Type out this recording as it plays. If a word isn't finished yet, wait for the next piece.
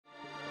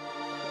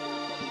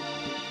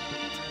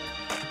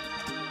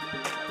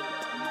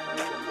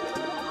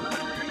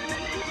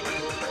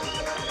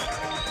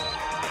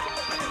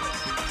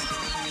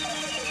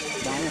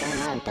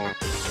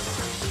Danganronpa.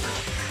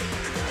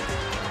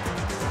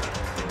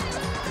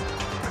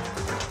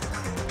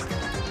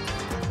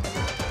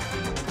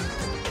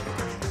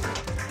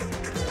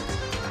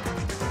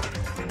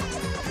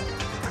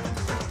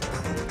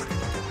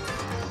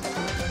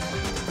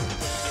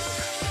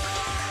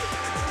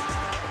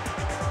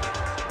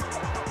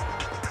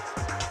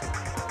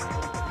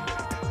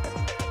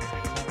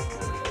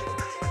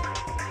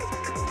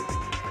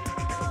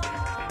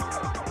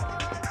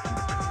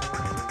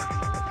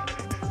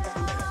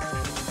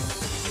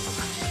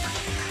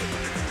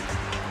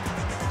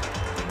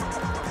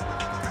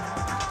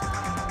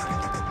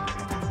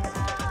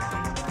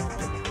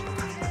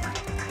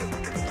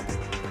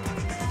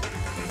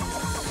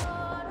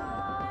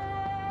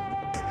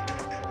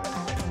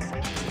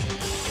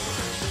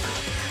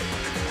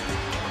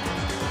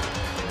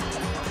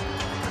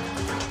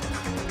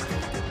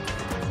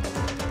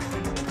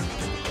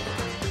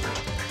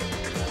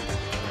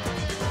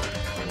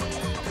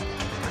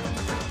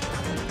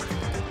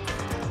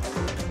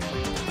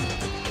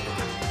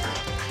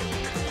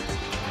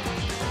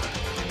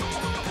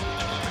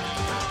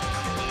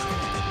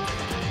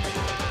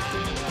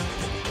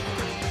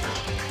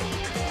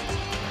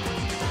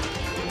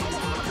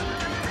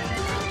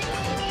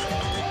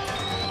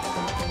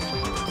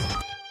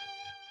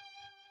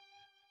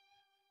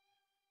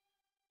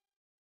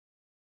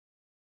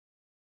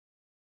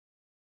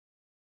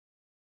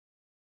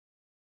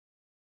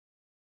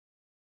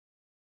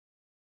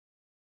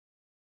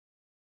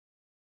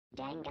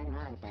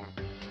 Danganronpa.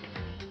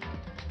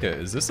 Okay,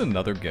 is this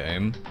another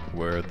game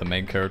where the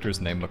main character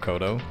is named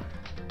Makoto?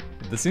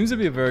 This seems to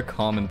be a very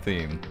common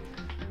theme.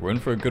 We're in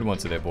for a good one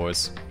today,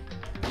 boys.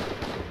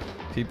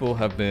 People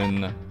have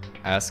been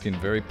asking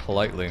very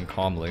politely and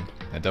calmly,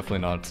 and definitely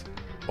not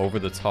over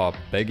the top,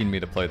 begging me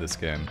to play this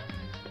game.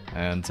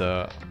 And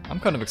I'm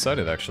kind of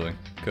excited actually,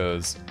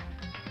 because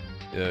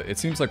it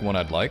seems like one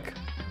I'd like.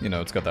 You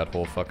know, it's got that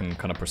whole fucking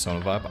kind of Persona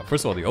vibe.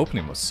 First of all, the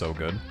opening was so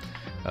good.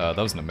 That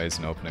was an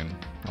amazing opening.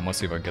 I'm gonna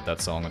see if I can get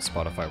that song on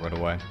Spotify right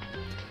away.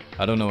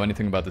 I don't know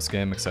anything about this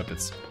game except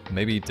it's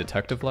maybe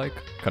detective-like,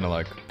 kind of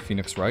like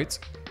Phoenix Wright.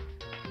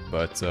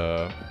 But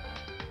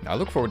I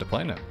look forward to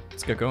playing it.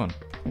 Let's get going.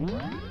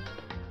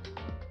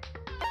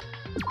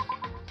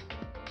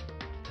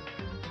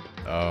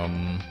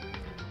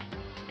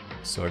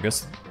 So I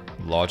guess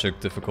logic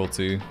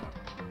difficulty.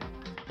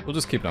 We'll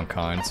just keep it on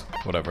kind.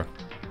 Whatever.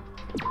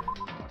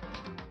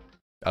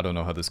 I don't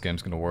know how this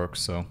game's gonna work,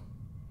 so.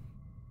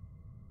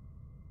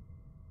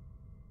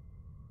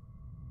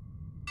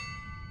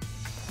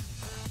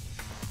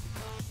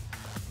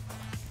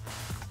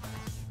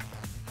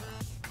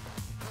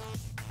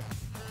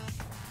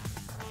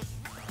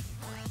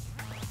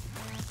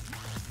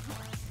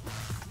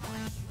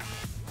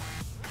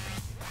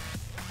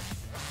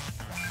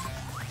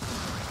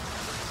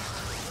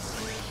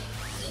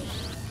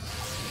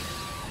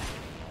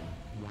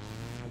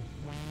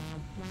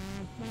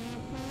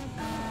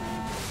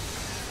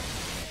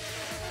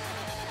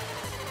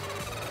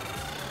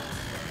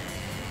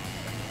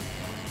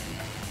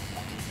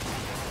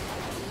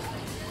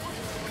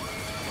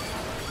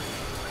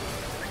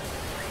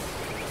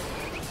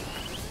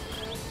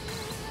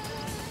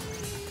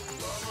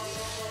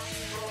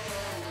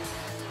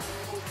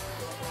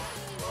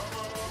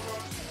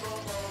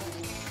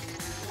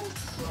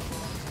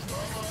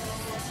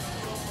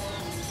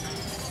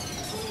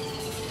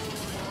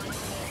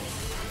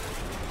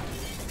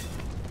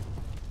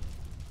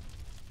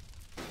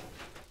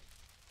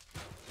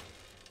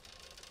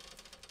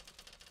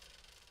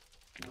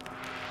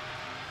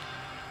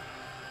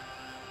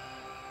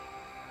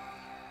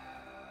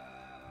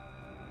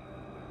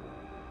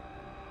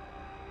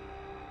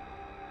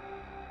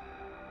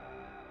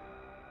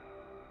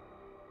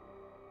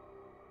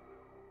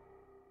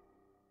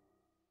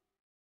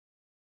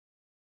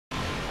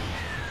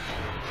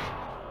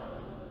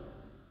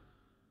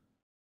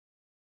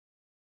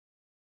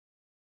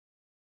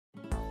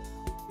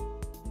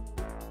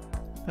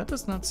 That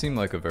does not seem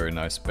like a very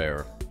nice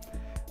bear.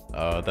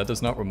 That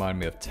does not remind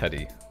me of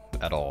Teddy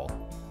at all.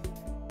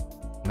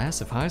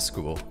 Massive high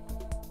school.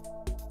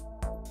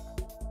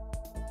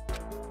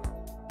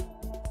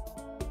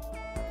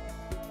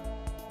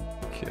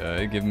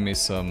 Okay, giving me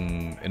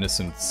some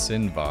Innocent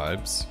Sin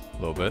vibes, a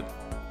little bit.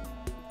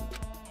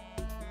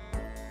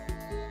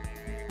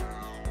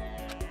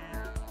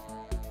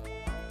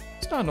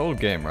 It's not an old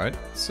game, right?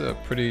 It's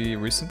pretty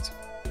recent,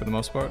 for the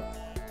most part.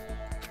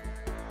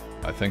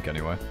 I think,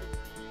 anyway.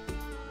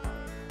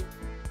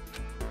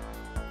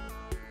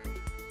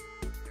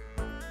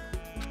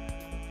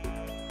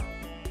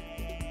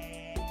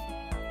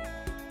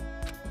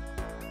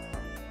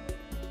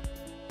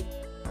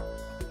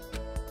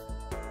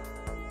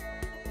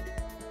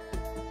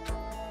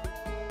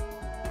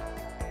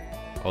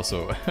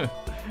 Also,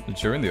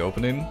 during the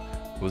opening,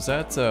 was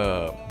that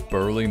a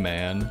burly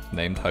man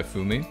named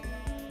Hifumi?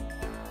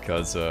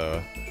 Because,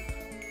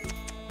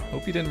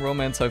 hope you didn't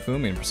romance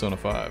Hifumi in Persona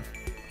 5.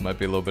 Might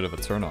be a little bit of a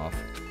turnoff.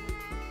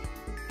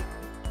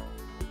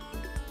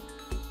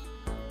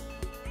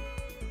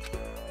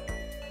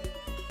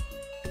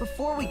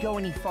 we go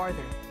any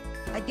farther,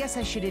 I guess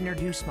I should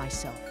introduce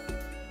myself.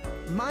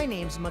 My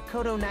name's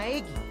Makoto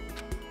Naegi.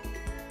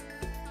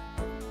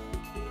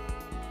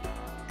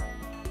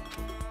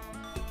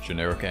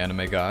 Generic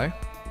anime guy.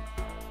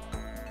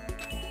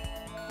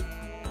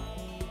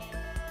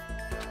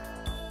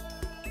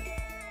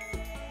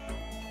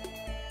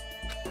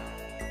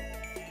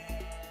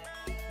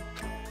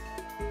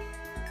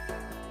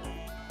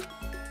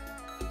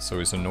 So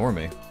he's a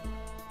normie.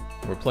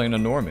 We're playing a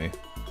normie.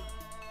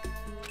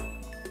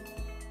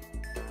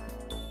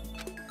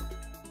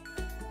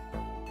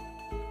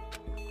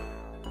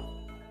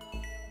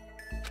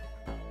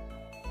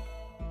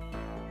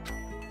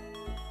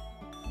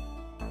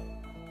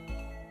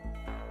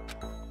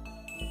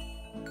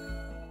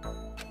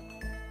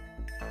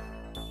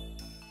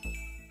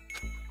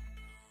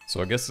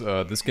 So I guess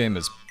this game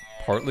is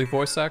partly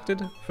voice acted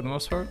for the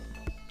most part.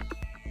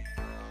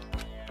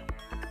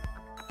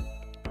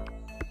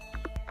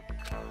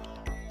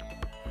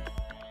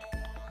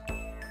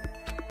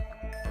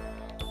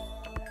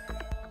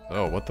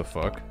 Oh, what the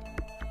fuck?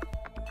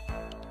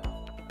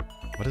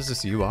 What is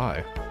this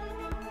UI?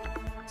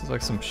 This is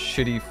like some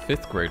shitty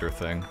 5th grader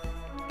thing.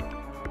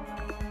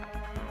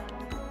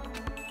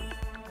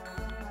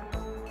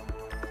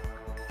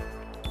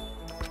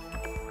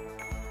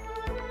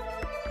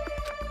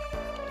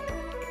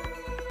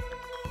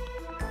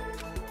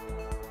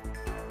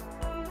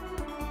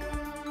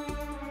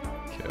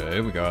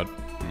 Okay, we got...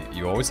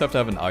 You always have to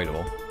have an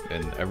idol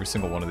in every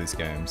single one of these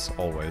games,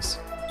 always.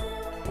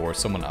 Or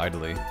someone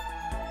idly.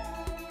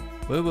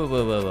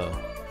 Whoa.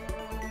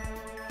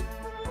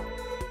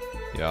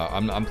 Yeah,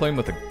 I'm playing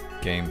with a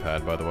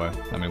gamepad, by the way.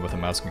 I mean with a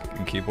mouse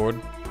and keyboard,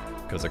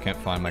 because I can't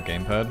find my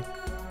gamepad.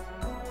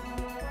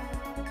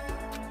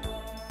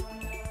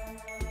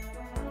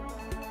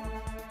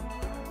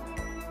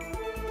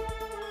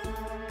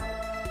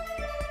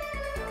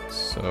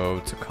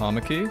 So,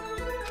 Takamaki.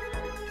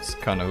 It's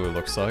kind of who it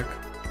looks like.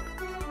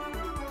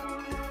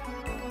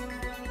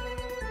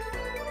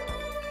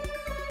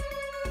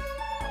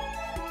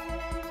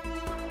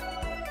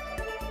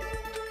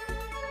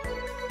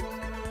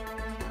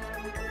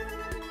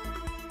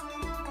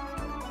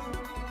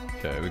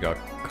 Okay, we got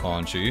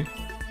Kanji.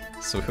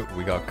 So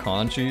we got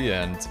Kanji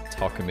and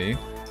Takumi,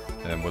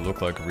 and we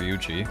look like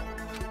Ryuji.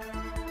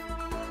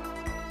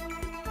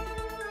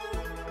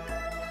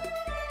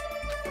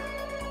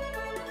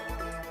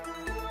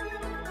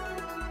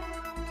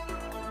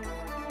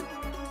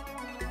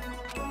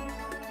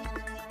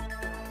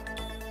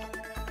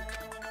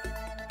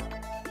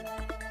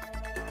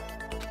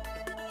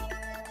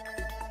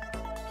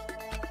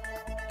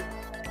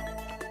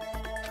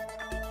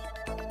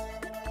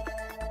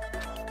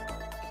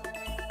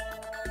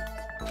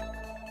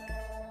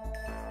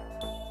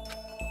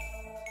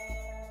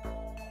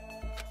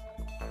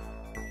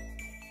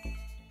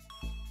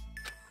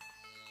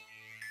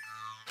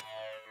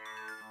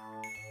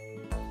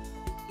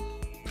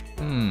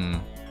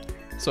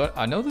 So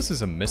I know this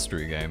is a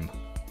mystery game,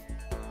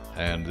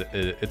 and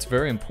it's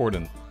very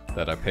important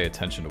that I pay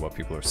attention to what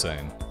people are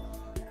saying.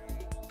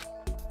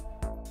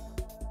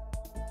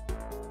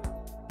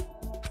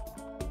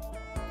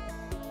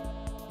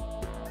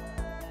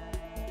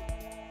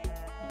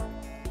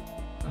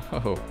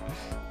 Oh.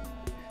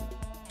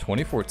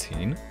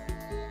 2014?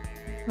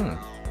 Hmm.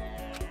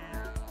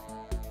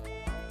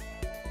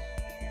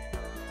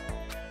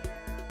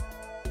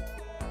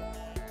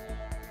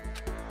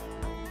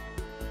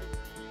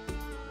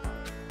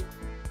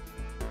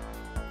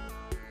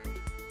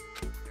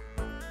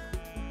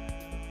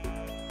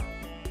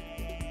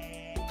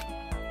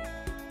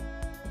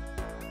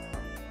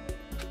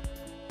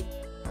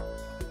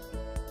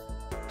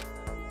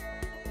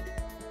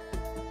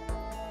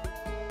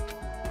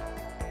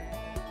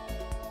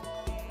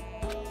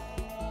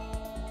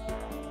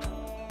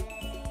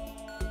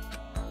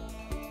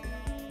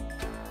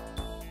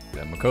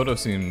 Yeah, Makoto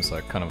seems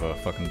like kind of a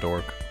fucking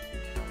dork.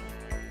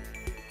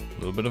 A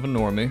little bit of a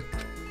normie.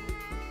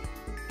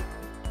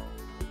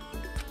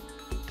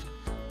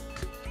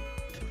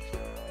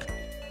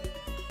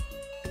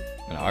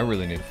 And I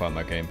really need to find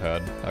my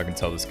gamepad. I can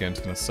tell this game's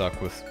gonna suck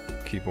with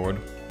keyboard.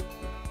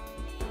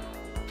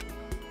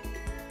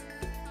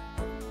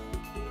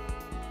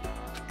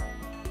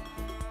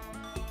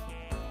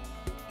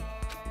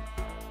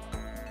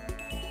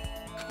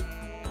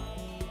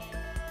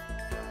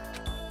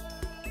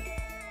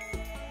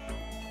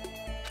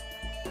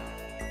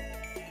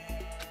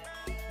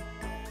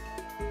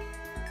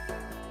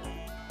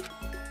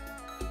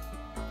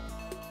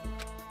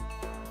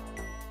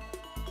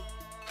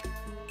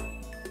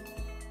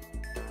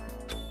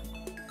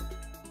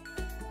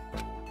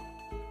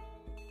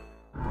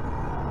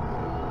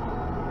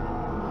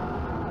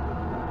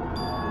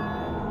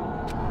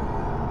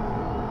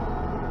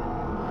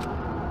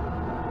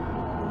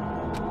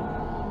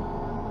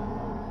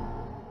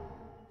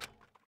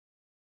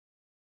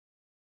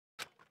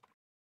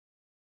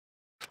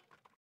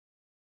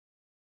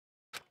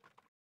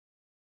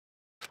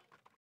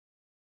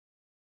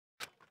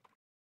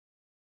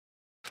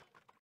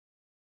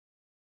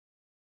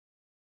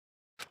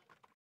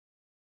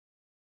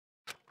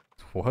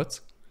 What?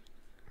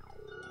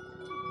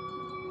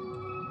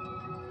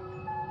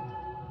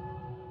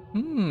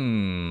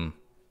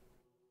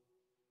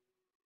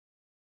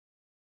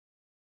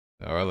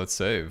 Alright, let's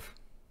save.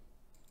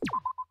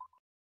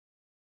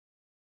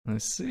 I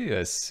see,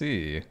 I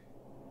see.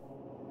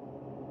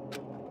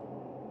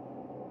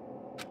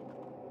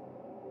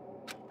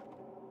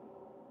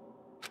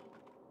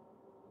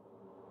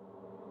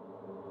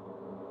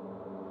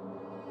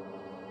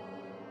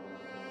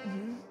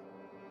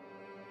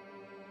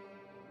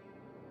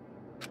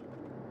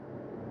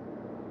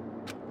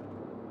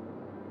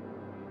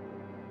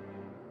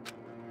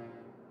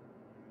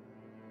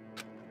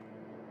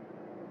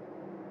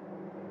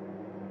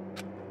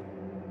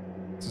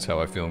 This is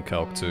how I feel in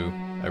Calc 2,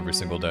 every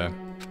single day.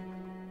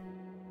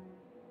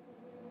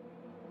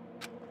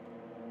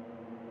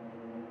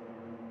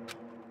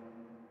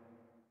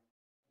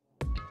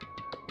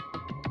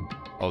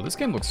 Oh, this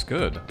game looks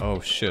good. Oh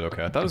shit,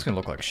 okay. I thought it was gonna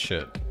look like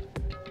shit.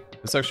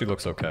 This actually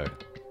looks okay.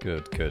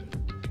 Good, good.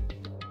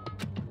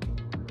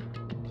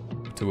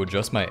 To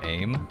adjust my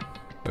aim?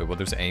 Wait, what,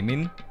 there's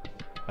aiming?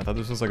 I thought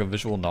this was like a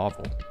visual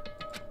novel.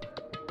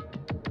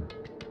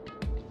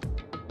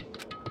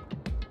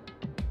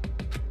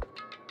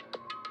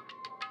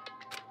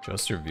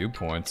 Adjust your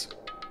viewpoint.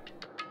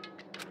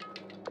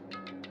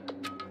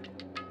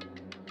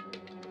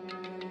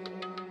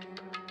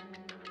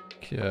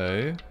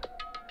 Okay.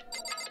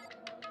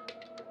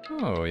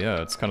 Oh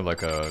yeah, it's kind of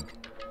like a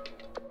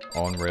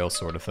on-rail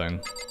sort of thing.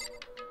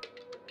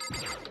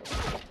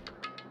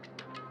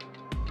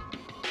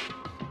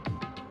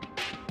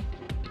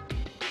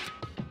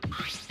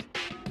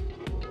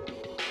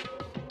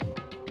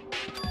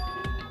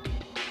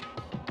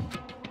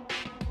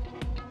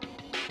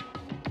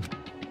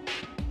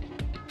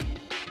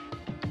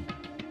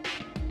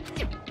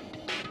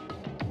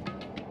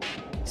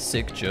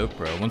 Sick joke,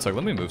 bro. One sec,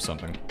 let me move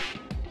something.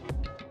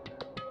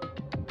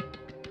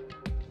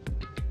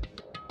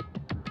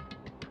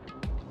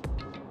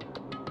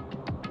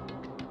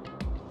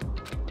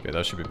 Okay,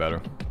 that should be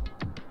better.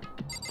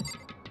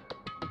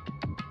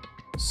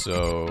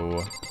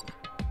 So...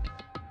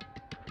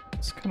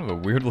 it's kind of a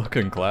weird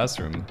looking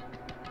classroom.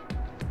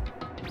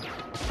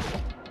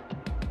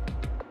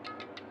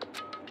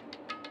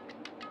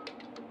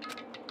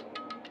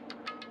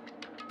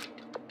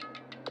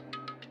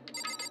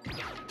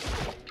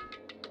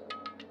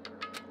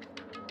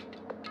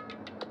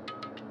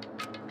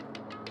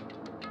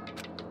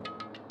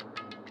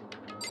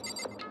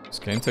 This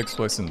game takes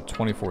place in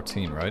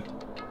 2014, right?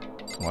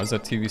 Why is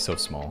that TV so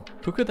small?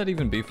 Who could that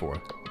even be for?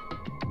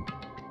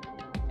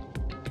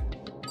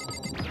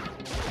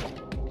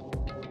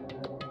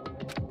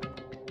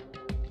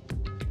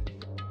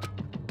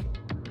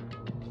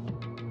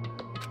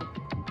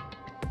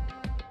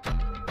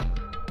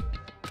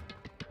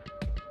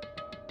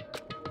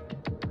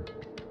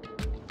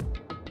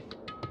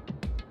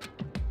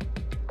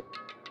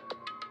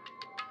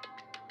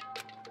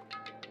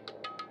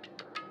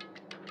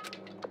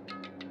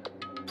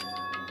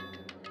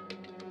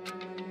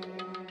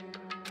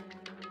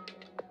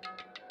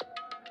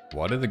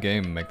 Why did the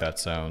game make that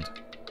sound?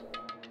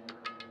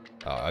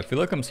 I feel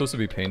like I'm supposed to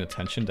be paying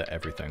attention to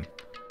everything.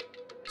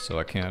 So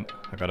I can't,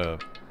 I gotta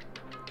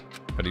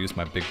use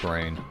my big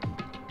brain.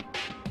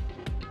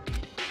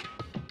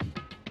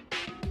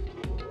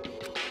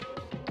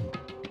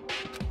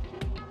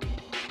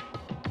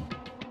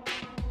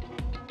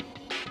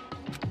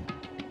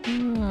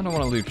 I don't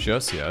want to leave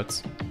just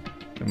yet.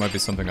 There might be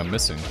something I'm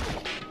missing.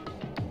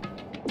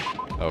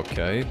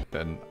 Okay,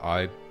 then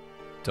I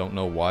don't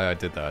know why I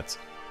did that.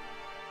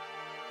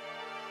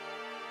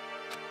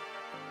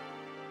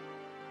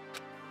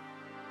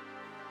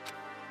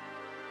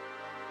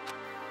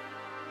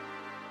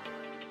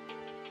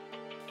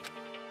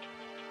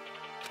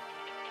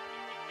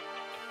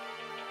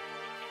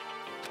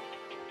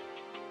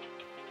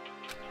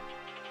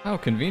 Oh,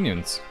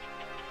 convenience.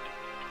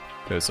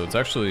 Okay, so it's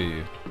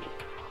actually...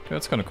 okay,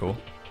 that's kind of cool.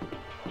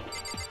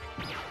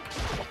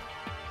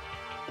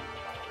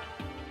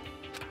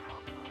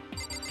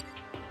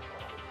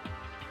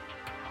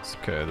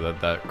 Okay,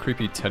 that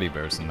creepy teddy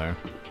bear's in there.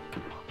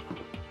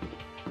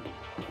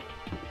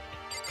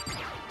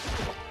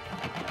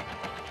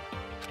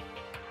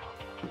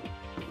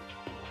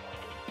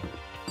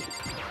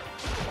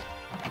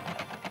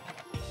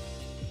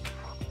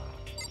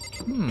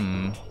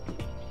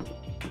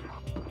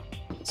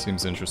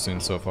 Seems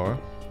interesting so far.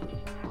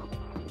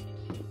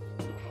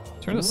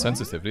 Turn the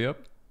sensitivity up?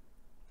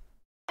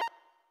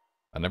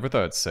 I never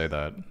thought I'd say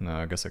that. No,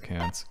 I guess I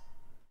can't.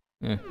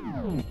 Eh.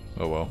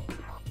 Oh well.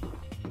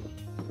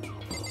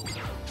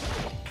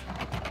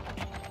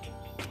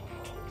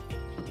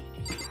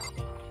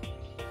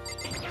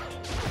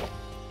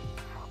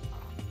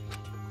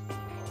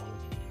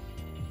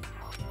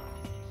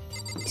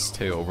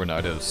 Stay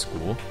overnight at a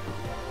school.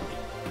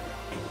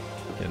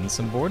 Getting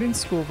some boarding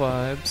school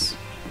vibes.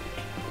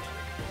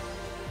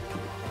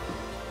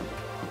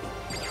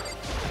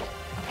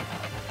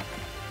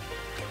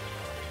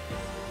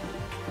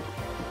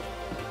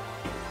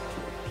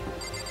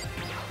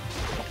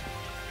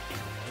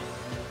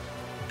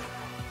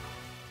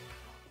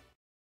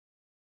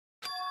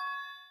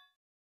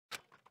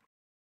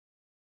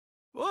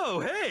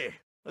 Whoa, hey!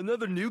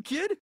 Another new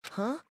kid?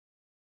 Huh?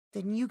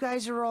 Then you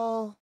guys are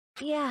all...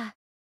 Yeah,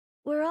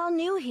 we're all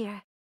new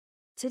here.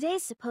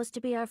 Today's supposed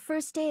to be our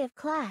first day of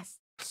class.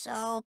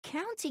 So,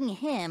 counting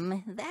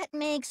him, that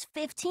makes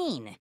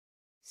 15.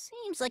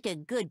 Seems like a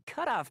good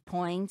cutoff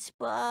point,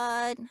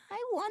 but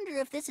I wonder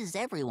if this is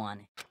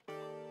everyone.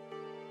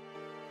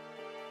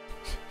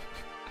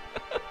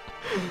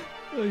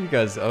 Oh, you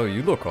guys,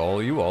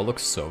 you all look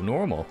so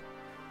normal.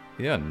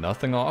 Yeah,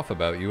 nothing off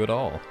about you at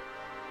all.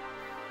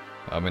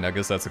 I mean, I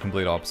guess that's the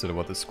complete opposite of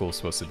what this school's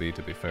supposed to be,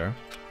 to be fair.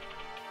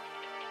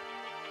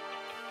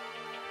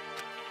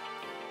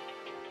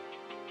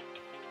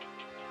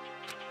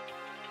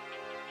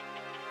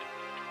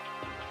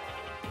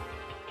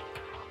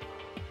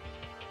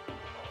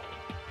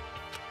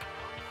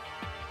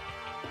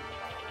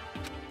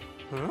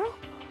 Huh?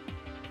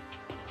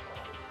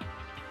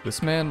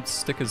 This man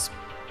stick his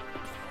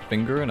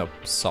finger in a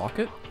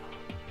socket?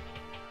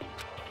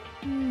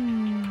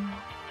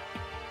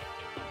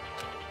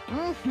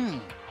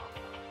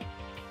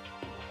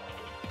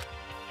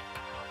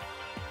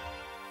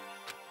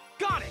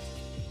 Got it!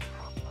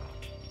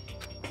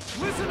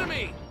 Listen to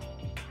me!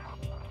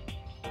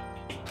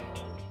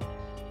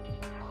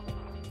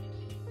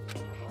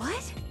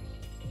 What?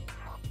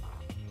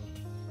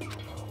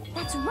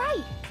 That's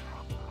right!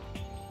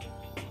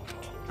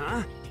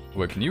 Huh?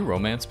 Wait, can you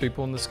romance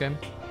people in this game?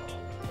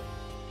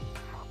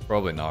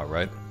 Probably not,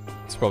 right?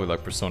 It's probably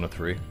like Persona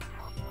 3.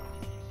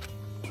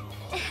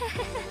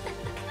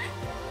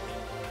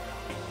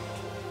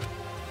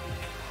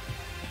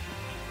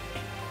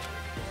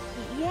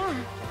 Yeah.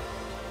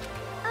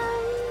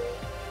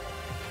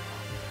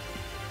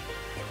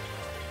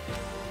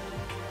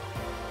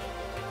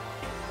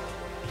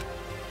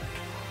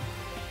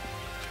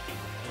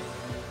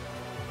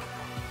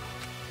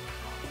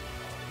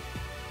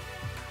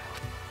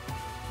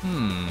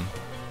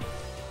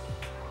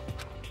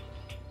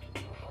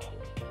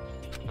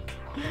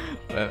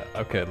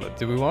 Okay,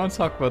 do we want to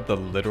talk about the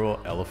literal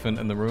elephant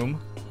in the room?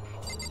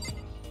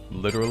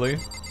 Literally?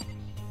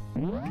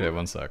 Okay,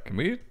 one sec. Can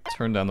we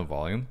turn down the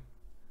volume?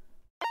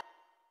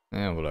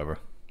 Whatever.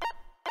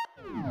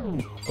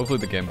 Hopefully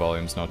the game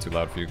volume's not too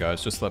loud for you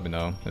guys. Just let me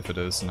know if it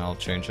is, and I'll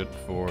change it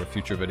for a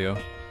future video.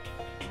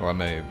 Or I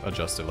may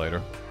adjust it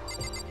later.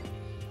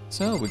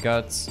 So, we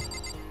got...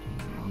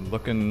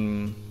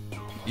 looking...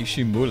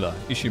 Ishimalu.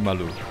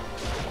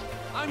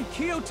 I'm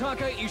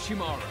Kiyotaka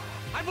Ishimaru.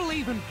 I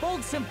believe in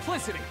bold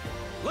simplicity.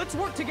 Let's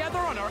work together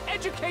on our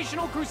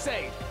educational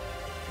crusade.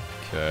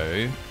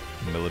 Okay,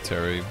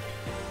 military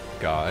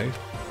guy.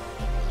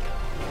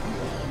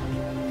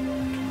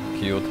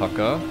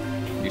 Kiyotaka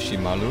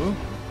Ishimaru.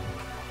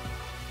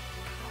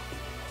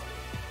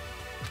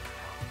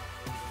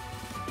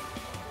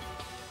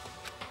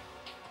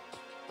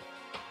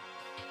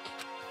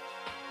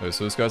 Wait,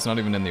 so this guy's not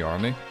even in the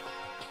army?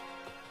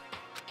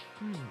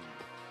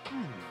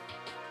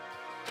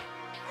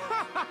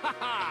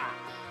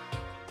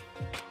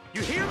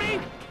 You hear me?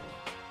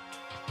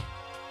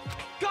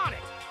 Got it!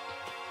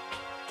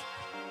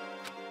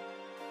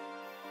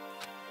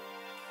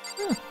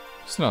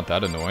 It's not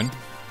that annoying.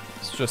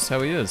 It's just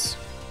how he is.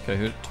 Okay,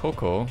 here,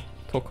 Toko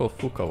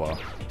Fukawa.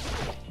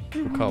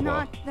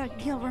 Not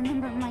that you'll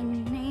remember my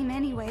name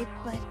anyway,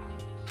 but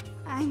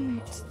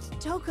I'm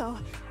Toko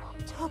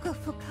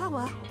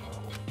Fukawa.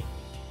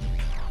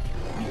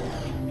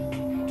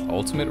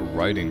 Ultimate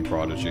writing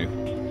prodigy.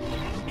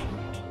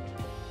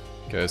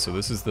 Okay, so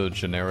this is the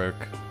generic,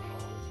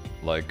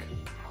 like,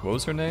 what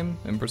was her name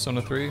in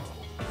Persona 3?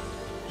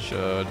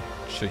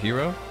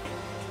 Shihiro?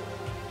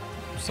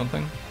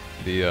 Something?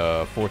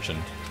 The,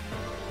 Fortune.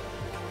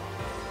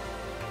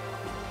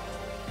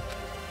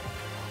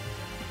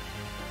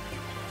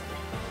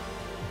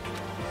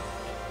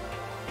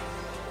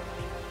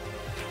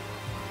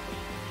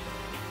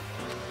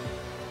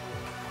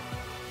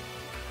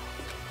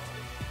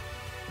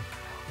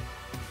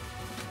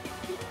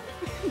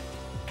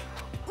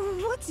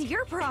 What's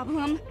your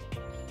problem?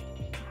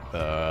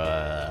 What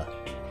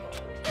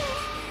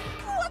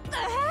the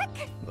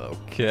heck?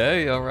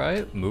 Okay,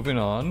 alright, moving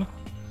on.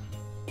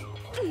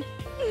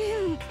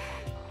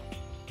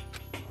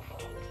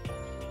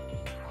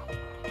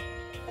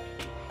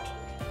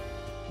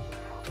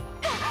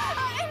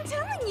 I'm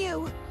telling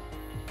you!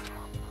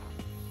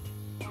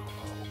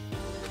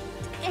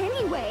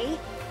 Anyway...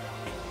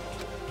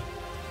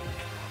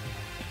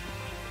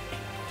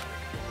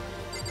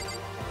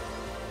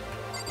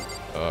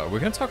 We're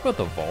gonna talk about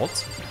the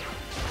vault?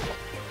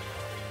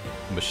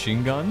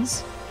 Machine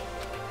guns?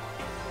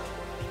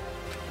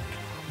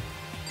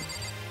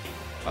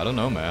 I don't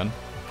know, man.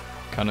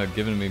 Kinda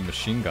giving me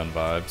machine gun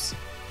vibes.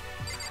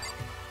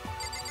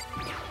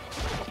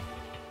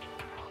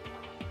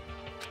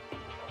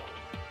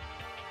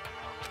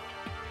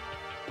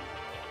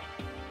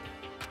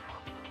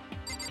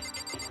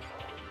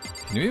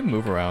 Can you even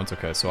move around?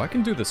 Okay, so I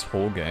can do this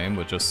whole game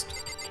with just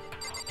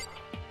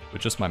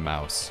my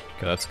mouse.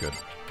 Okay, that's good.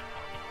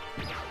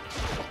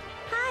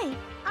 Hi,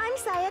 I'm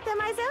Sayaka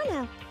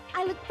Mizono.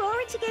 I look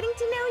forward to getting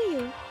to know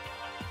you.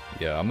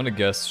 Yeah, I'm gonna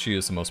guess she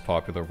is the most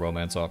popular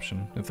romance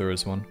option, if there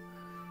is one.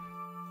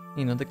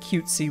 You know, the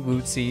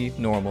cutesy-wootsy,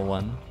 normal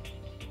one.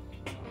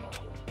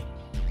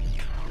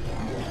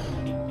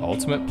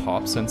 Ultimate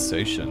pop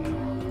sensation.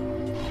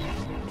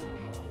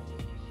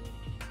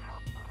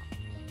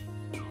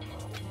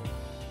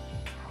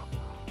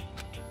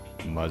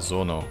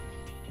 Mazono.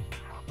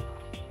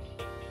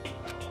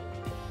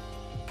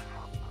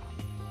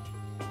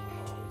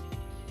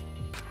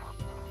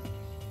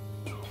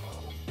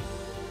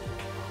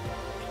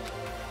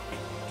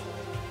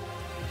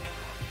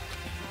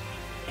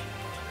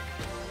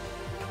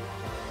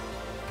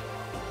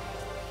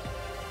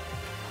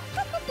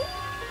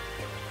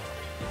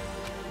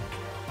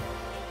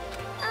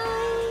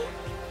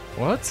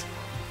 What?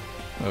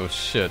 Oh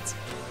shit.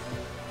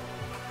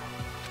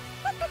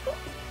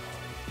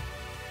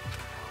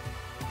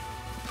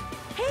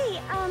 Hey,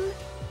 huh?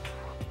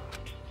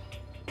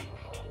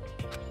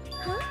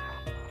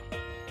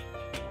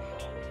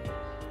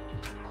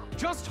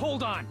 Just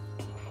hold on.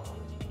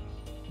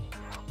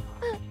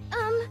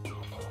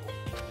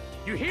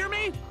 You hear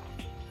me?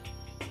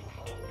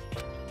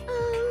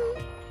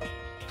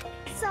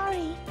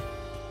 Sorry.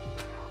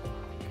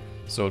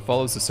 So it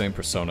follows the same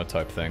Persona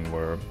type thing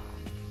where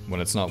when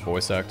it's not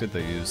voice acted,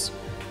 they use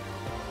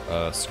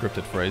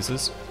scripted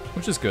phrases,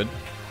 which is good.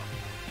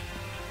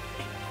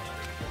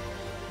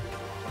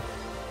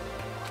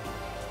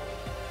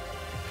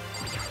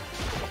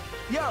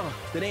 Yo,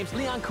 the name's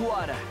Leon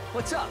Kawada.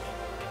 What's up?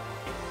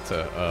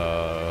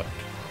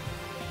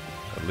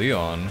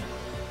 Leon,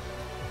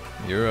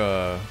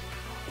 your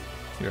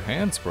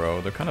hands,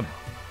 bro, they're kind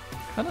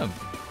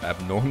of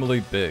abnormally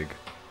big.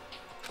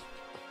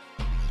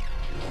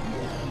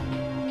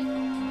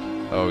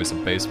 Oh, he's a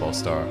baseball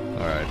star.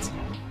 Alright.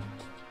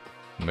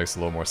 Makes a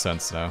little more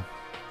sense now.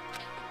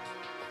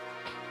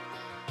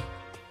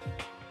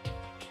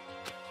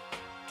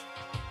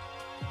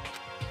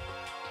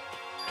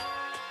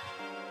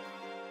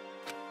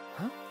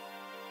 Huh?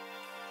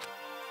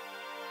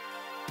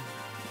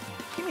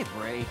 Give me a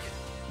break.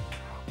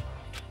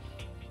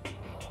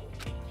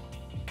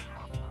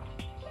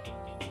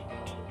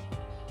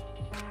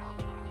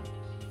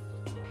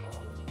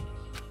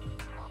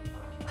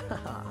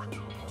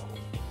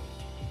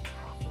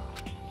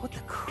 What the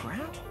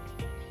crap?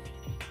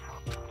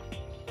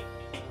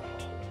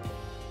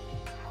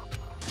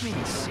 I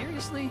mean,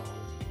 seriously?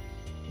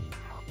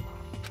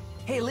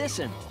 Hey,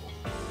 listen.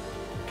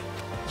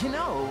 You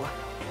know...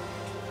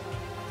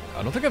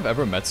 I don't think I've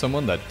ever met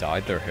someone that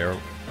dyed their hair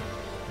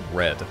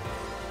red.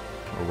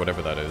 Or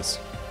whatever that is.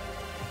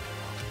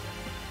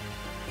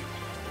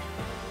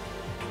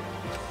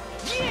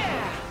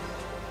 Yeah!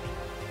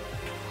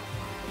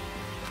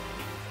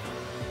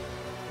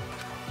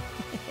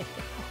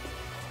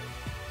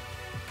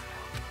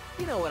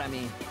 You know what I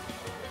mean.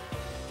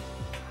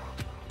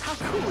 How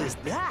cool is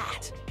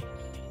that?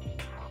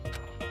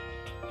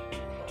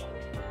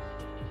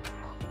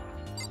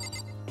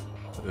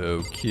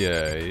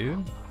 Okay.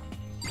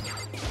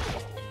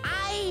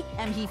 I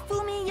am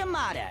Hifumi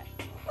Yamada.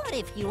 But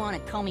if you want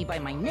to call me by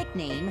my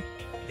nickname,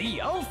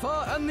 The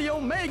Alpha and the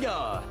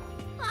Omega!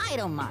 I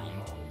don't mind.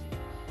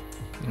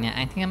 You know,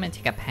 I think I'm gonna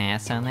take a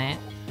pass on that.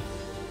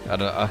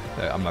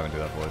 I'm not gonna do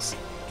that voice.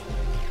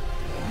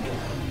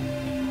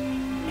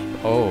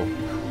 Oh,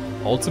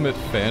 ultimate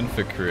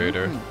fanfic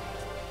creator.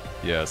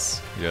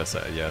 Yes, yes,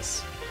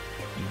 yes.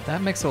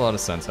 That makes a lot of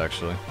sense,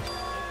 actually.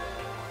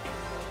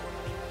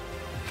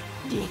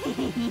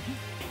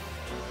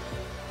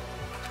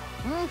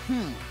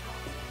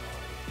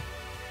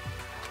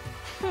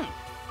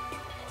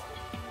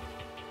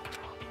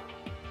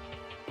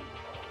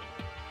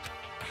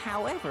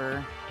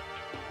 However,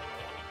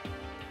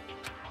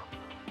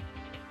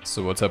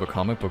 So what type of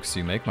comic books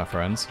do you make, my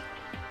friends?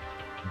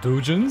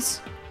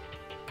 Doujins?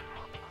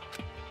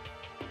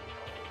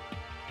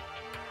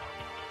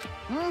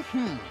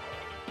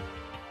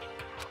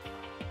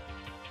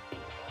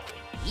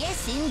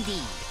 yes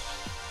indeed.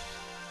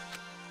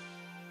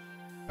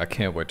 I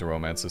can't wait to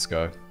romance this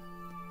guy.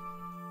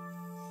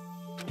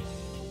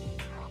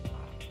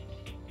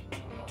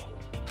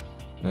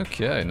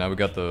 Okay, now we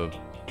got the...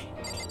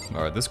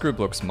 Alright, this group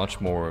looks much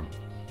more...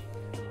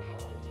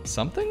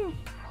 something?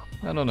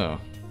 I don't know.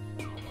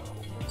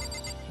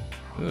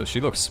 Ugh,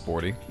 she looks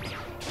sporty.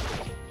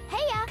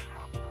 Heya!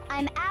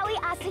 I'm Aoi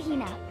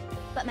Asahina,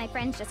 but my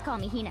friends just call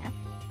me Hina.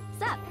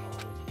 Sup?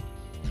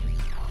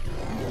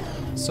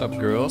 Sup,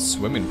 girl?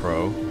 Swimming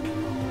pro.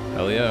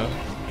 Hell yeah.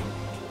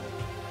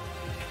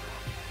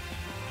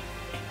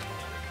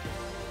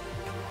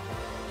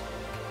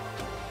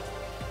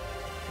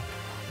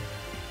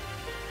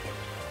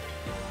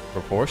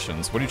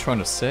 Proportions? What are you trying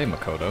to say,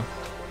 Makoto?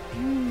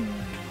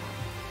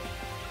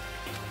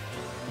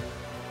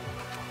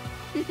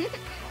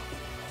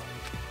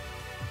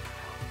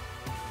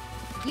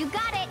 You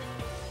got it!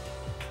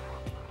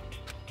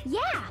 Yeah!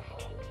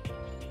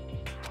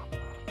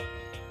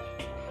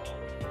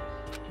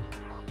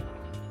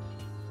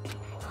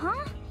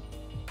 Huh?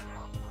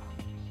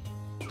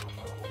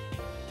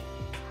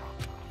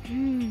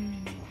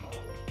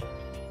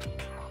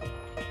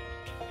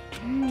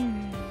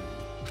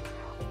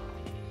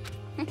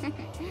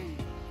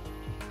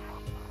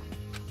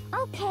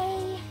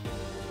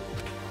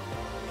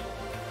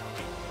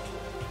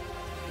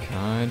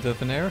 kind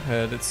of an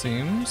airhead, it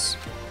seems.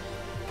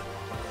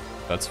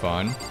 That's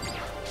fine.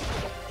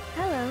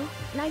 Hello,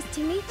 nice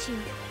to meet you.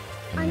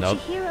 I'm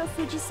Chihiro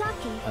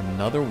Fujisaki.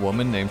 Another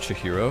woman named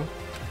Chihiro?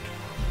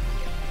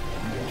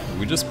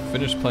 We just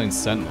finished playing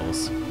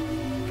Sentinels.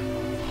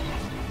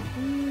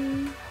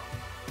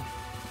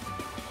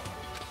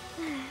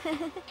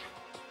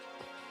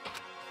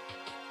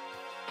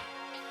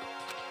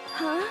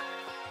 Huh?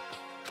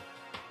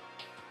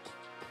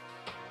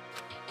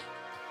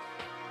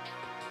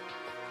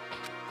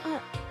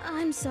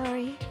 I'm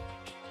sorry.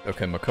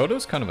 Okay,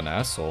 Makoto's kind of an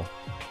asshole.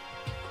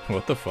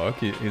 What the fuck?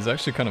 He's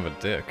actually kind of a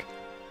dick.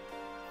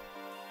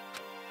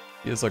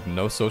 He has like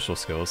no social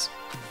skills.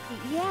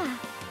 Yeah.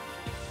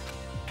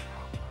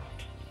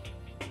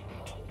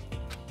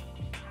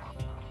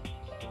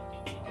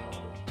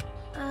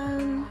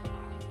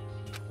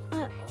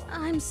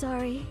 I'm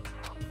sorry.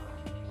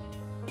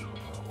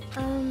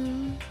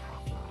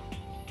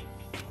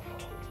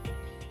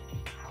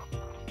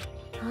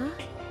 Huh?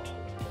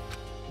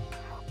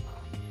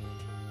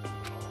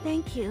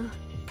 Thank you.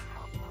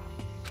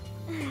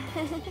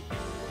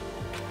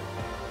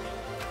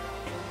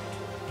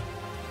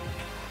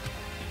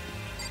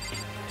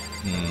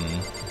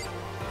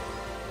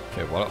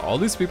 Okay, well, all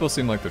these people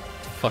seem like they're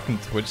fucking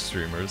Twitch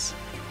streamers.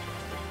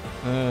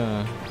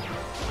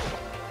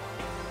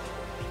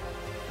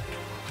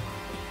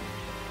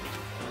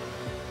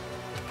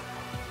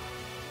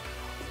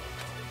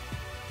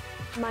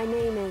 My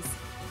name is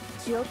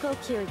Kyoko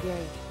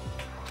Kirigiri.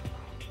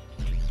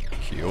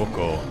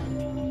 Kyoko.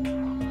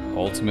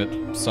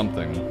 Ultimate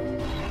something.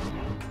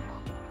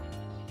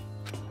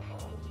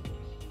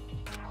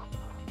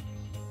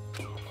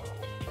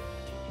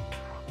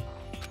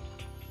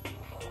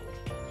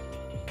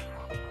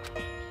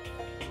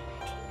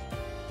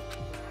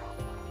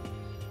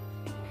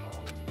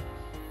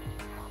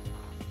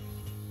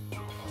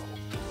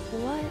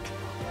 What?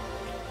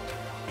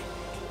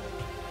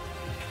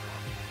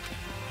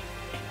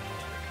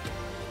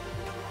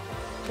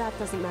 That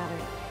doesn't matter.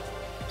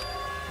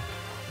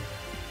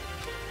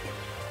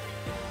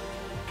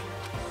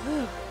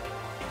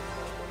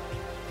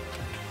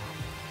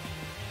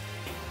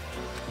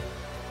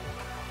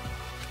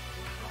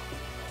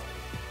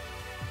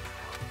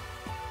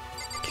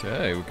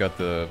 Okay, we got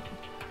the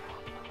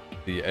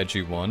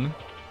edgy one.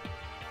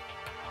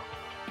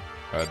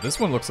 Alright, this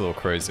one looks a little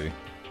crazy.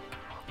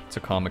 What's a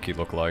comic-y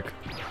look like?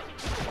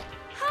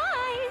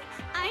 Hi,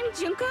 I'm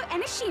Junko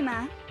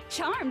Enoshima.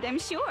 Charmed, I'm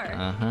sure.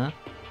 Uh-huh.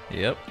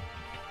 Yep.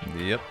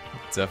 Yep.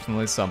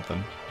 Definitely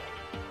something.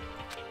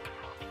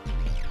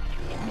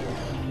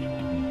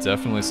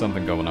 Definitely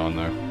something going on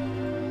there.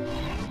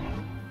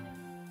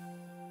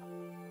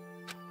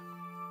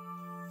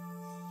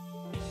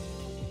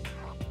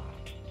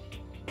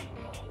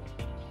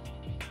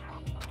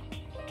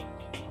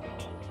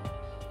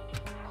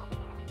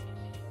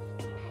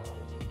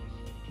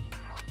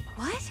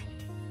 What?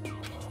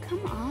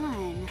 Come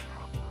on.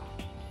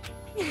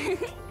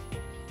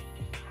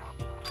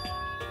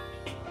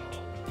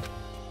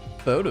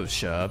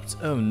 Photoshopped?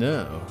 Oh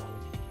no.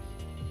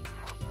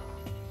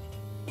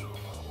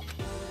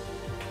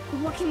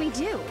 What can we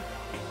do?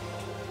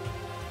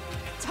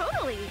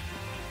 Totally.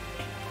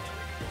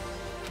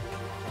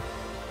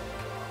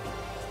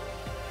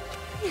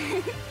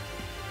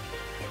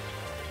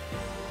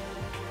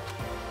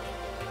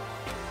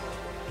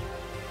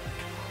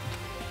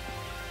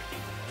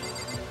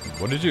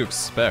 What did you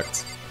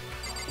expect?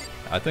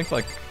 I think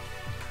like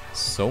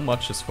so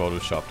much is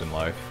photoshopped in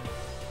life.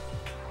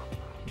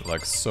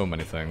 Like so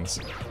many things.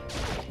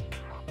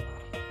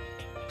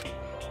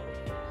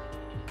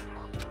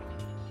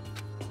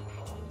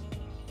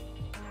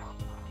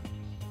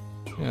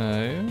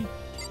 Okay.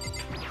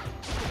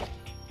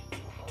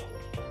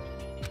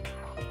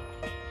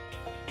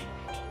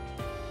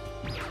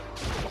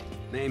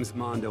 Name's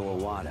Mondo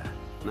Owada.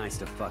 Nice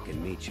to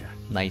fucking meet you.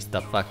 Nice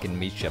to fucking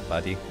meet ya,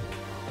 buddy.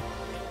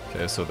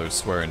 Okay, so there's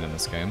swearing in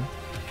this game.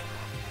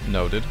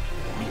 Noted.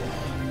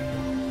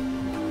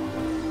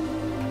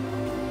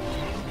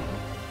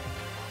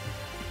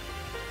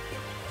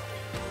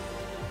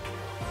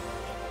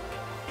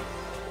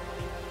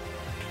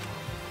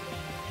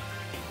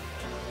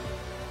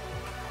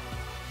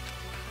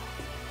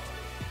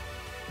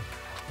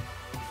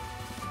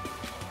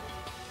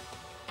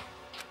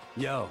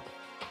 Yo.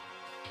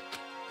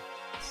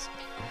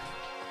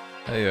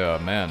 Hey,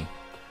 man. I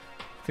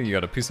think you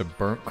got a piece of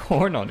burnt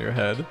corn on your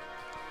head.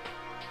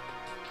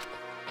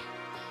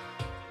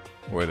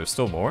 Wait, there's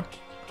still more?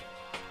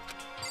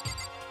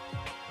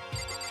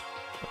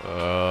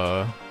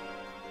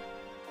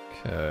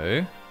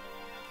 Okay.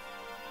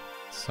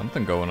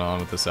 Something going on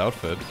with this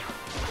outfit.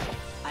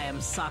 I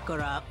am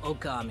Sakura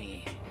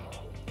Okami.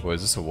 Wait,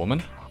 is this a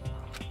woman?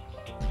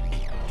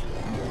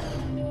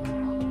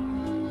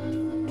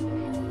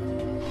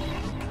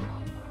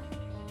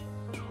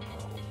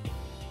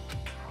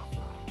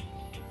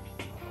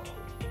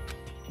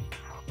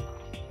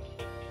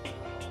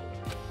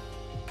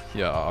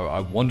 Yeah, I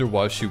wonder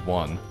why she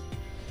won.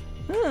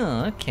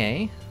 Oh,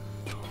 okay.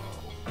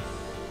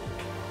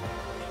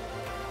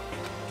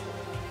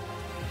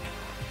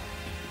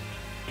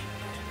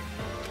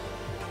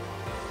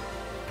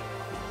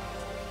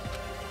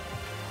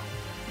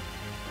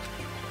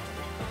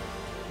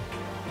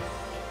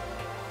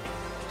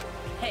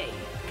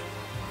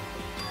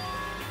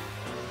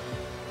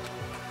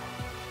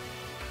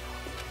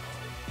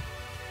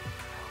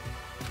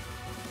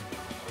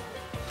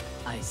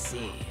 I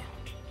see.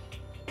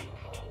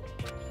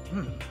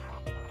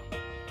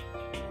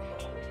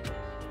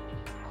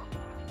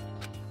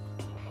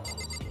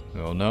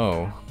 Oh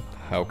no.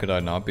 How could I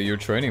not be your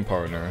training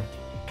partner?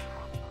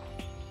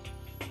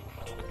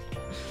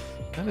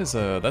 That's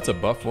a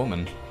buff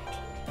woman.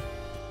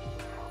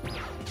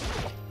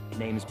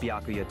 Name's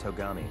Byakuya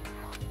Togami.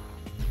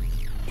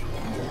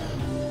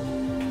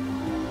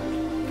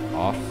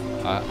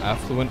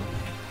 Affluent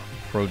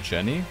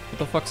progeny? What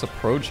the fuck's a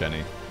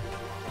progeny?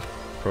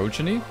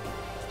 Progeny?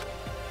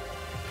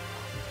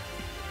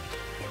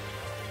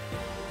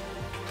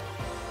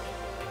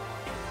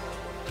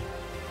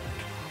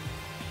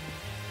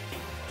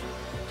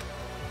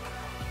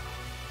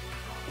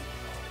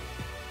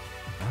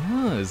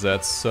 Ah, is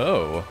that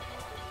so?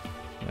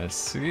 I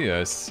see,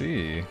 I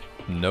see.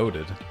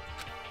 Noted.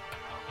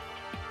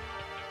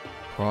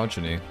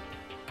 Progeny.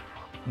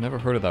 Never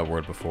heard of that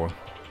word before.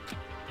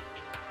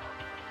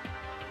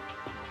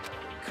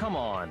 Come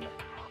on.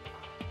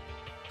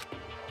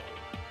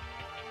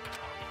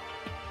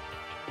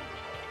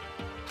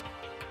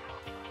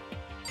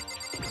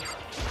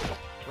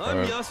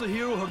 I'm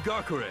Yasuhiro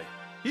Hagakure.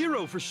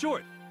 Hero for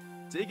short.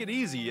 Take it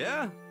easy,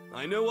 yeah?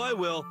 I know I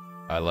will.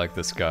 I like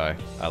this guy.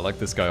 I like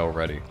this guy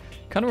already.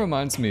 Kind of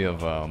reminds me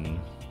of,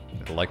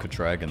 Like a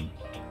Dragon.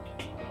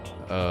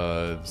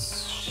 I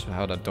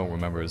don't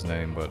remember his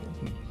name, but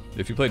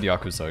if you played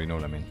Yakuza, you know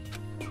what I mean.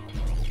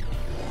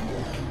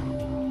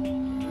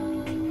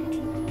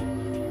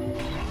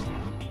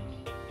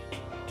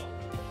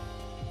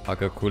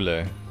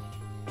 Hagakure.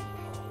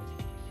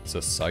 It's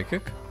a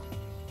psychic?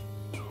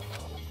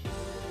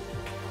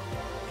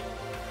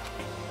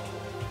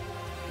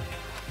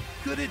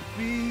 Could it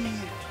be...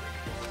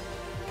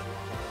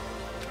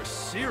 You're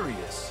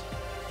serious?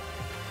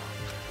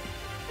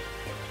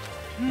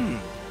 You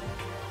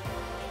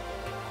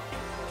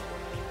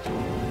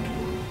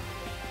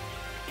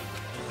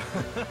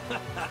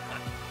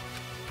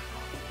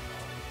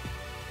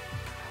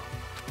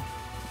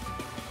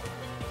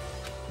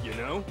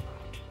know?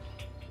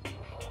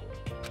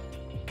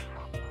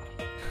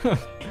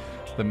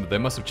 They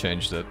must have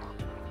changed it.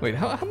 Wait,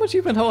 how much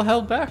you been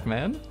held back,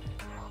 man?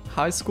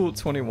 High school at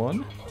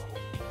 21?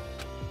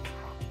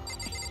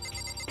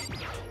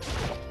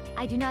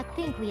 I do not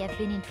think we have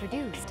been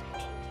introduced.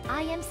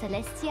 I am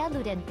Celestia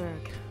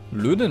Ludenberg.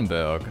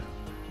 Ludenberg?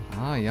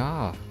 Ah,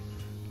 yeah.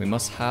 We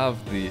must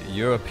have the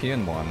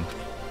European one.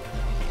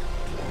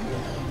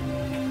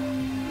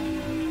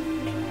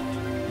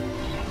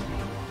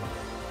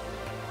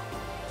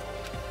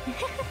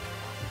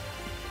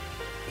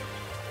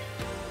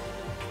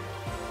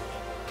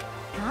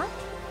 Huh?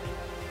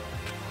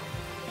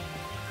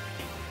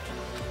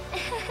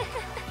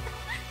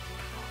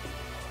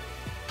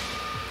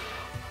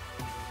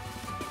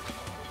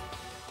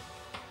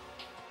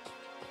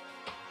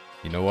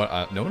 You know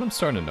what? Know what I'm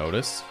starting to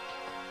notice?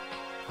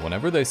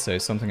 Whenever they say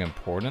something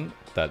important,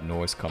 that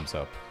noise comes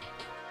up.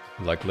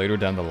 Like later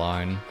down the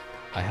line,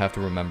 I have to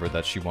remember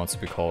that she wants to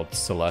be called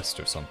Celeste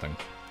or something.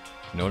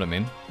 You know what I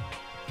mean?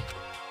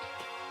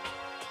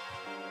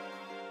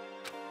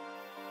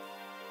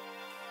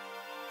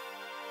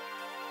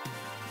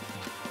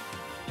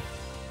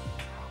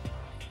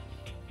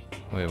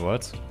 Wait,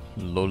 what?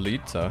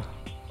 Lolita?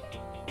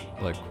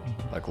 Like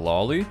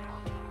lolly?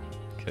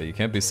 Okay, you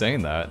can't be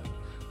saying that.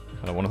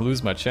 I don't want to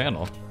lose my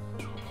channel.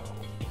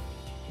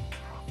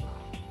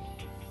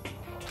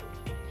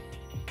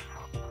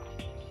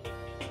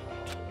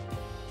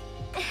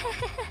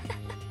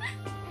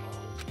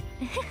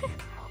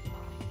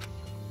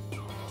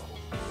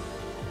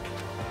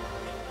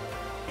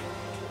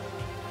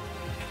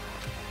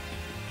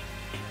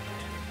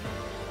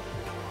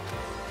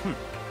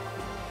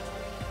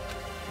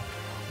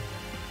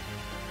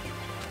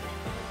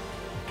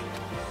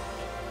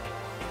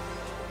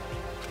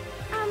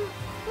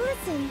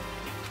 Listen.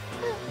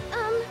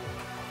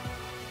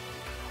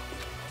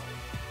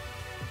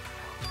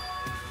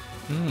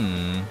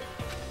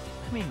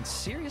 I mean,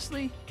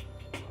 seriously?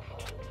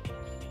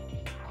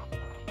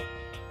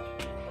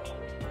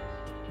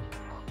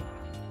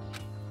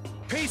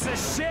 Piece of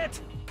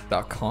shit!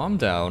 Now calm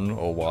down,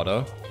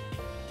 Owada.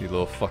 You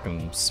little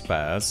fucking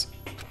spaz.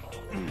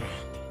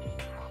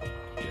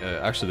 Yeah,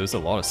 actually, there's a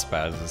lot of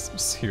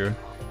spazzes here.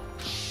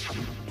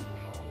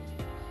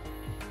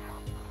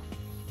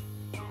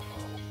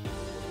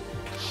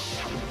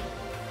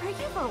 Are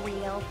you for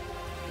real?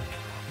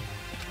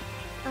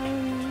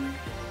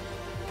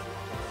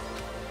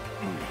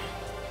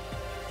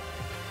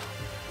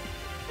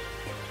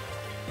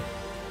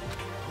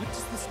 What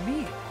does this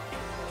mean?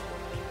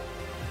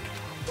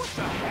 What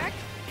the heck?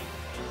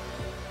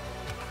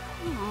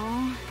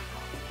 Aww.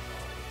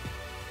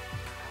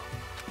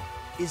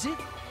 Is it,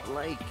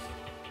 like...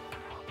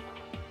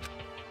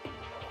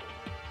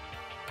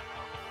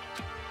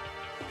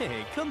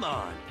 Hey, come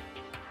on.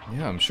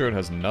 Yeah, I'm sure it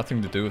has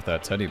nothing to do with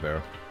that teddy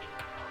bear.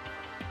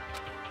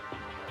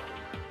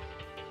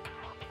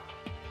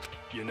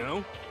 You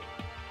know?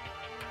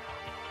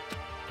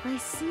 I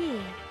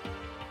see.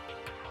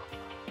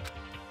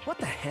 What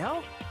the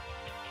hell?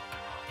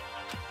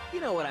 You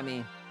know what I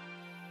mean.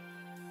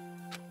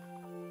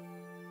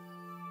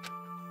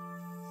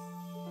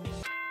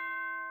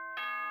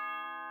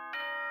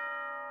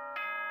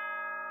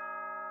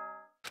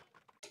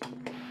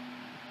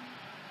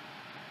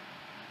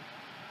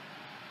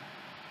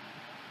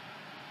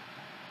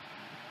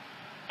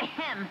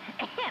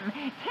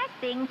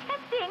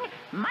 Testing.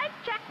 Mic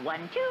check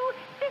 1, 2.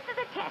 This is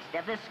a test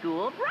of the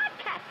school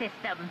broadcast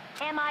system.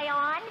 Am I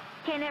on?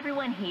 Can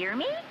everyone hear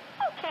me?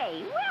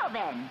 Okay, well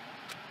then.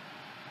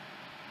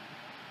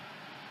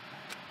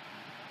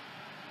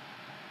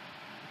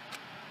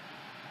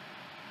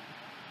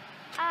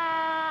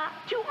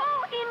 To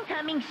all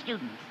incoming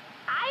students,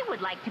 I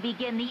would like to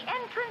begin the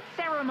entrance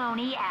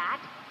ceremony at...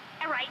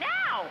 right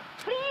now!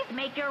 Please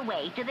make your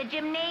way to the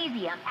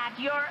gymnasium at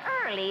your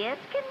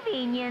earliest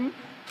convenience.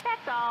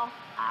 That's all.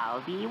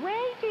 I'll be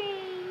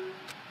waiting.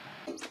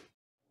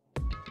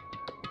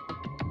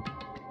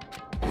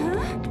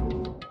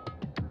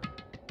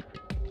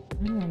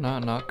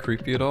 Not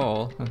creepy at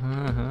all.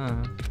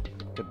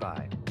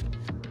 Goodbye.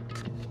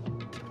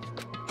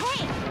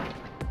 Hey!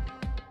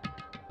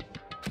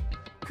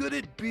 Could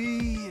it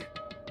be?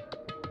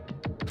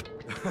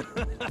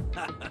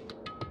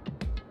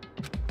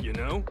 You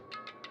know?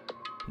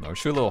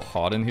 Aren't you a little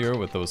hot in here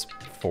with those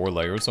 4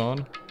 layers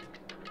on?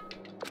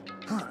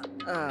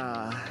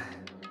 Huh?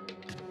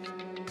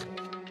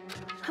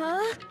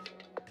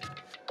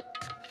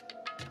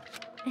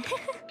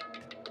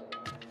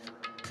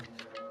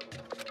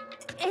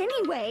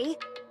 Anyway...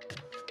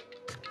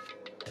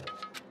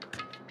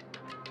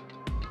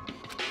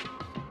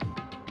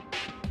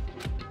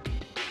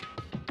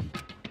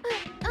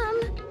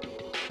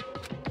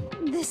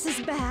 This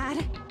is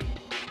bad.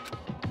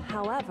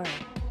 However...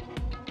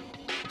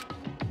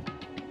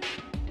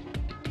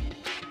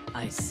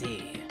 I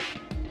see.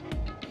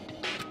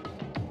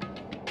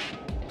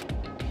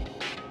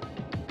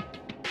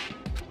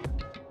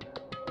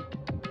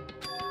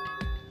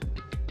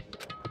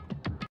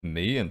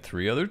 Me and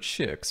 3 other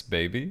chicks,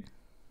 baby.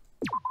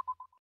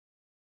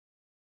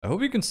 I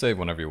hope you can save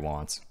whenever you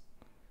want.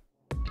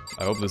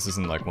 I hope this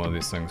isn't like one of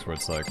these things where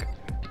it's like,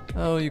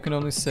 oh, you can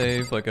only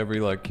save like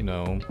every like, you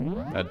know,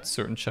 at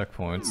certain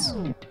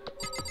checkpoints.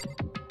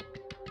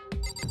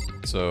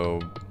 So,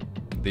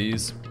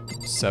 these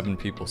 7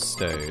 people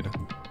stayed.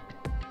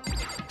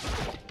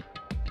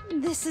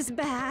 This is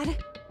bad.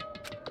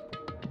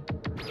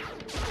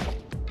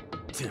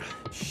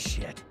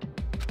 Shit.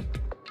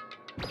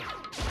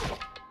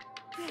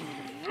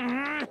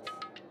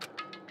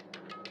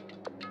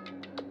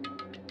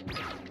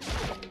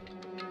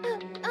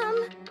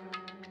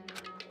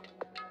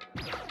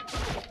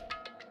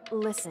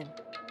 Listen.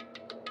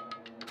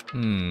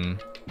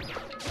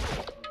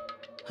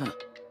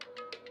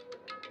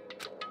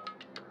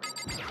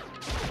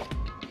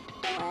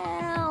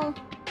 Well...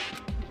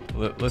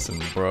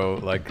 Listen, bro,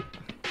 like...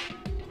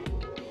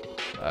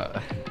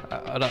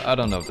 I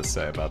don't know what to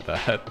say about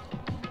that.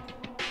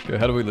 Okay,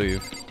 how do we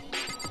leave?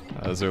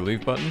 Is there a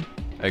leave button?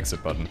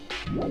 Exit button.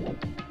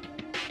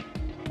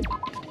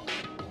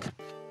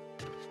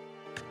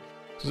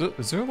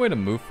 Is there a way to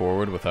move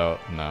forward without...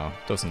 No,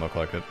 doesn't look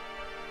like it.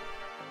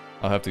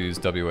 I'll have to use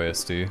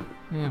WASD.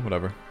 Yeah,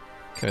 whatever.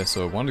 Okay,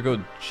 so I want to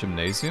go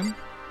gymnasium?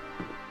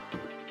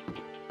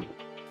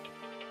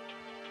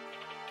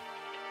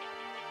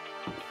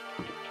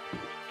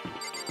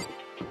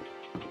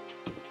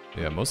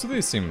 Yeah, most of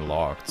these seem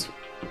locked.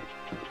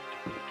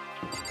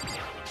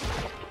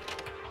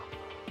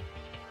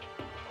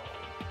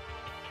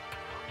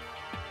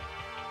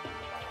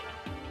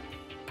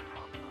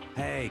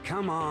 Hey,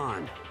 come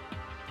on.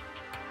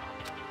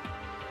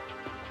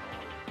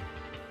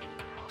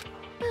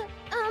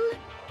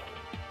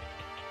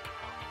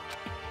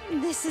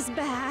 This is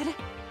bad.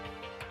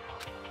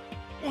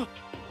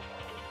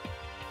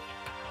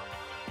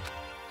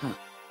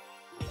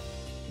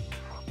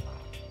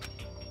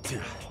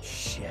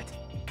 Shit.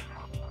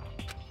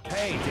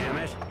 Hey, damn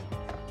it.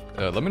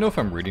 Let me know if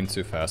I'm reading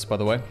too fast, by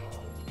the way.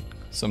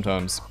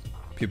 Sometimes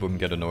people can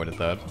get annoyed at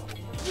that.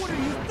 What are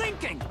you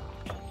thinking?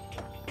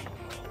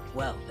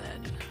 Well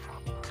then.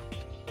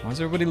 Why is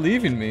everybody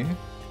leaving me?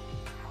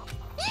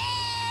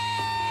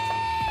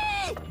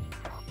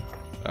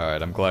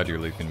 Alright, I'm glad you're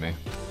leaving me.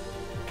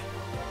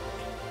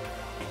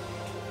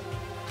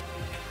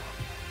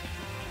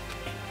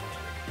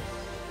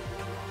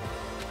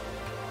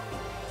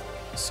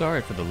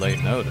 Sorry for the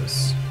late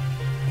notice.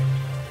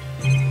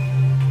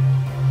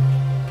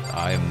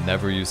 I am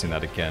never using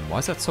that again. Why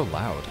is that so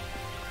loud?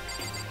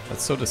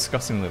 That's so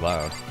disgustingly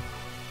loud.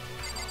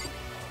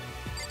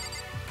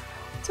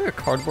 It's like a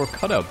cardboard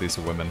cutout, these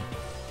women.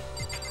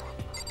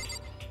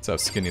 That's how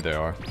skinny they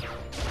are.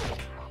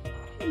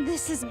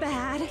 This is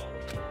bad.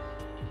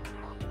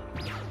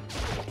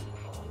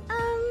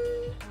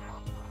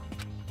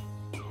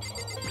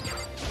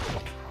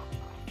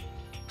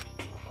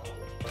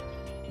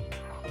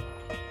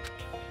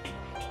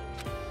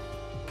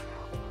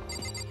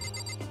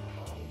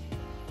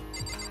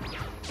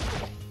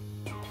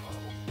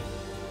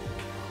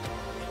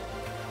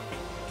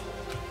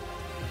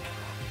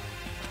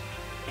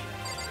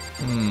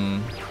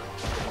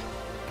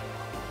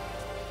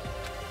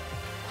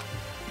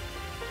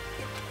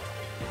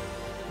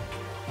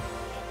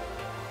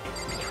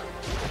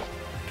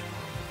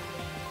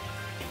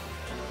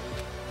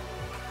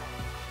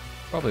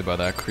 Probably by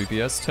that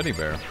creepy-ass teddy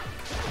bear.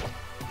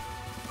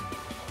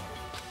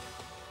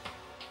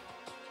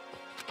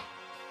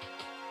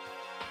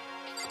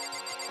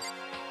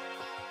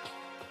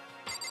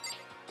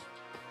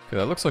 Okay,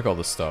 that looks like all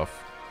the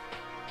stuff.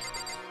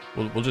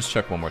 We'll just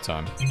check one more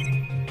time.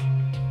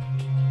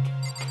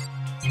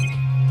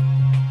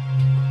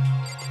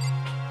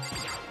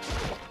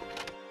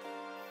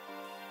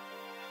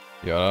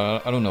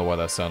 Yeah, I don't know why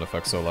that sound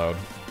effect's so loud.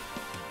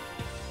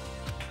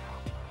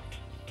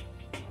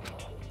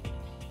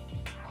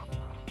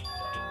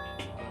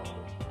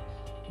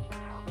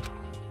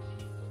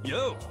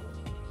 Yo!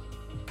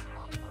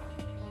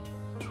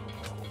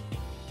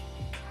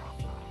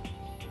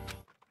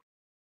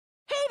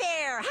 Hey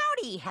there!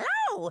 Howdy!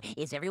 Hello!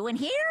 Is everyone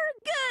here?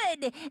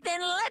 Good!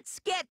 Then let's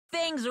get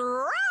things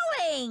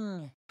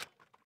rolling!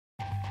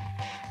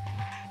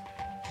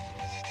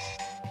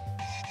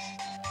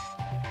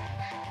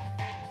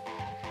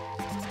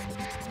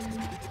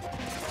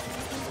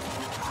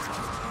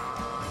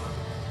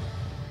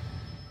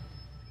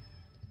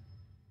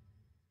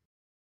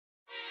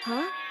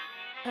 Huh?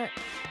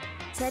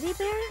 Teddy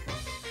bear?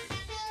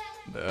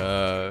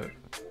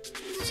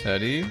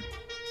 Teddy?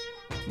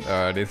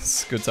 Alright,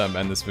 it's a good time to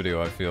end this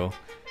video, I feel.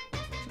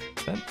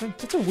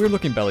 That's a weird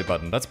looking belly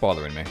button, that's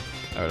bothering me.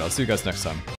 Alright, I'll see you guys next time.